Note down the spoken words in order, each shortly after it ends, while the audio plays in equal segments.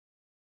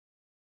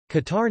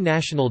Qatar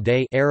National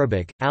Day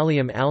Arabic,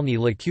 Aliyam Alni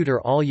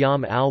Lakutar al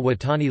Yam al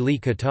Watani li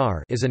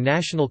Qatar is a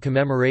national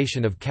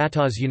commemoration of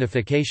Qatar's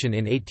unification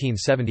in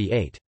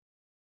 1878.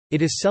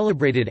 It is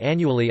celebrated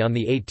annually on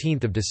 18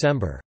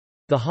 December.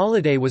 The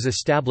holiday was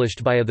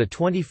established by a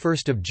 21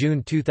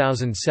 June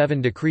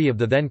 2007 decree of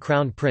the then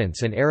Crown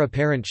Prince and heir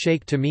apparent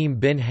Sheikh Tamim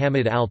bin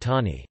Hamad Al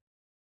Thani.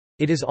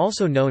 It is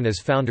also known as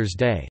Founders'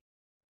 Day.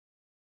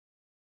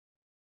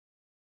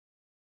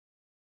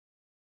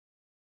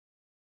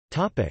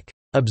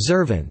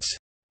 Observance.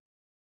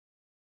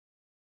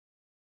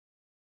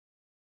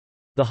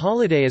 The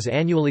holiday is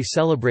annually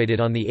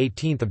celebrated on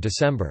 18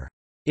 December.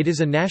 It is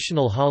a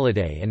national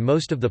holiday and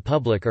most of the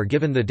public are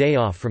given the day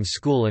off from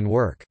school and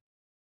work.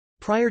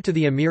 Prior to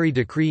the Amiri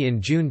decree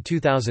in June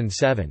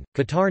 2007,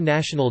 Qatar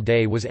National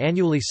Day was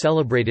annually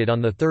celebrated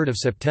on 3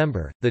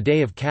 September, the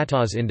day of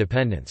Qatar's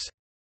independence.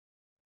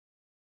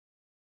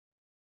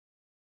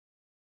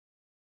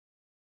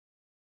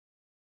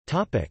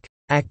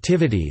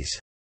 Activities.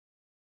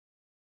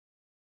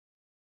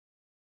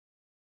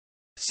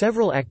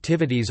 Several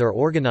activities are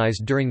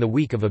organized during the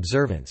week of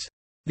observance.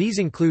 These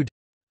include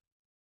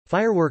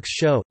fireworks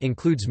show,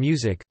 includes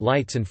music,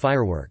 lights and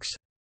fireworks.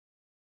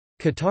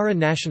 Qatar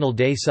National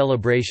Day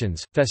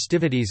celebrations,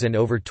 festivities and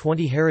over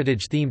 20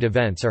 heritage-themed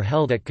events are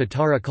held at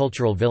Qatar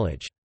Cultural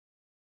Village.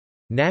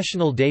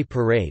 National Day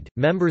Parade,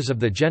 members of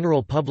the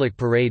general public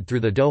parade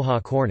through the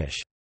Doha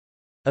Corniche.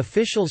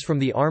 Officials from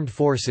the Armed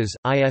Forces,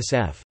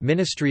 ISF,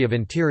 Ministry of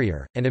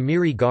Interior, and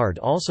Amiri Guard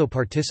also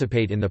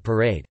participate in the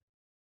parade.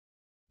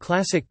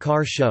 Classic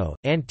car show,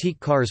 antique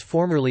cars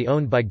formerly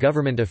owned by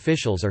government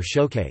officials are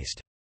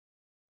showcased.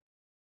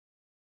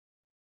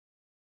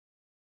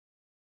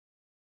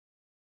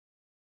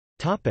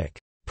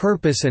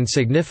 Purpose and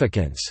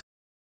significance.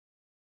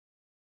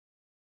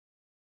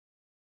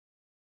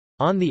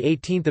 On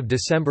 18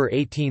 December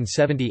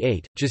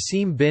 1878,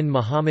 Jassim bin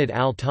Muhammad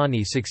Al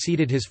Thani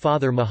succeeded his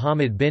father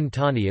Muhammad bin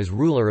Thani as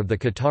ruler of the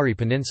Qatari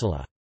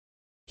Peninsula.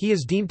 He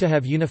is deemed to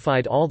have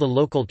unified all the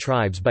local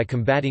tribes by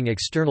combating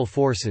external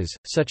forces,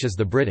 such as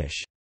the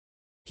British.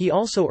 He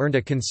also earned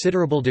a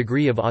considerable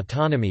degree of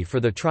autonomy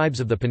for the tribes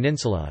of the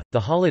peninsula. The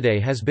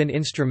holiday has been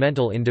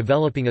instrumental in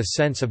developing a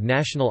sense of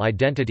national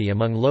identity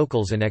among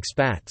locals and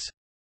expats.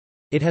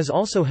 It has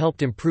also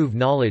helped improve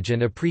knowledge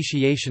and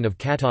appreciation of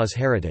Qatar's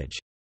heritage.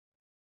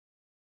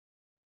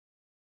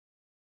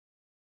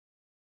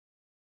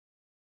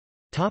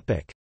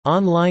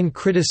 Online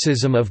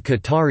criticism of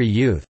Qatari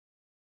youth.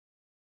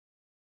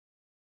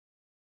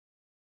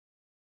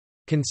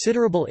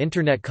 Considerable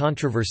Internet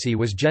controversy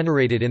was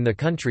generated in the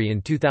country in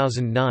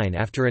 2009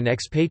 after an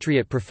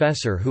expatriate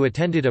professor who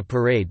attended a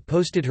parade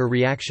posted her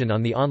reaction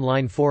on the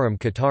online forum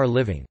Qatar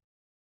Living.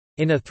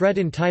 In a thread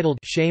entitled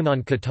 "Shame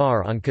on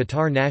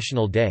Qatar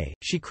National Day,"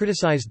 she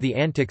criticized the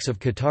antics of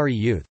Qatari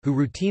youth, who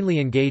routinely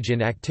engage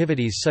in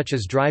activities such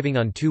as driving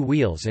on two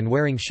wheels and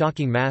wearing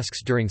shocking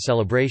masks during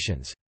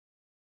celebrations.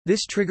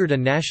 This triggered a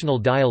national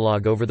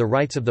dialogue over the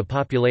rights of the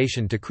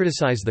population to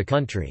criticize the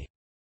country.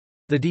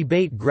 The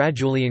debate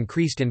gradually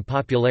increased in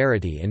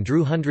popularity and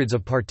drew hundreds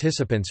of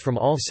participants from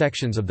all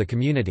sections of the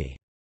community.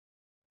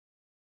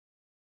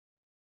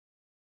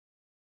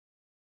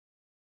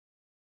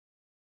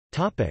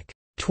 Topic: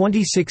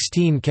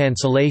 2016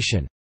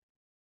 cancellation.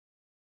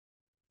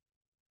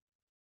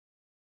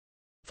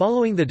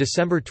 Following the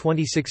December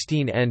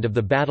 2016 end of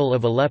the Battle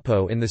of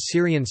Aleppo in the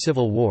Syrian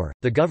civil war,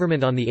 the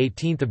government on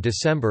 18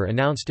 December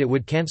announced it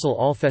would cancel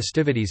all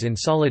festivities in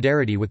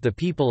solidarity with the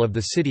people of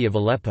the city of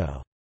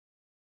Aleppo.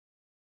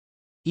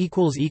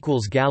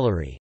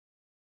 Gallery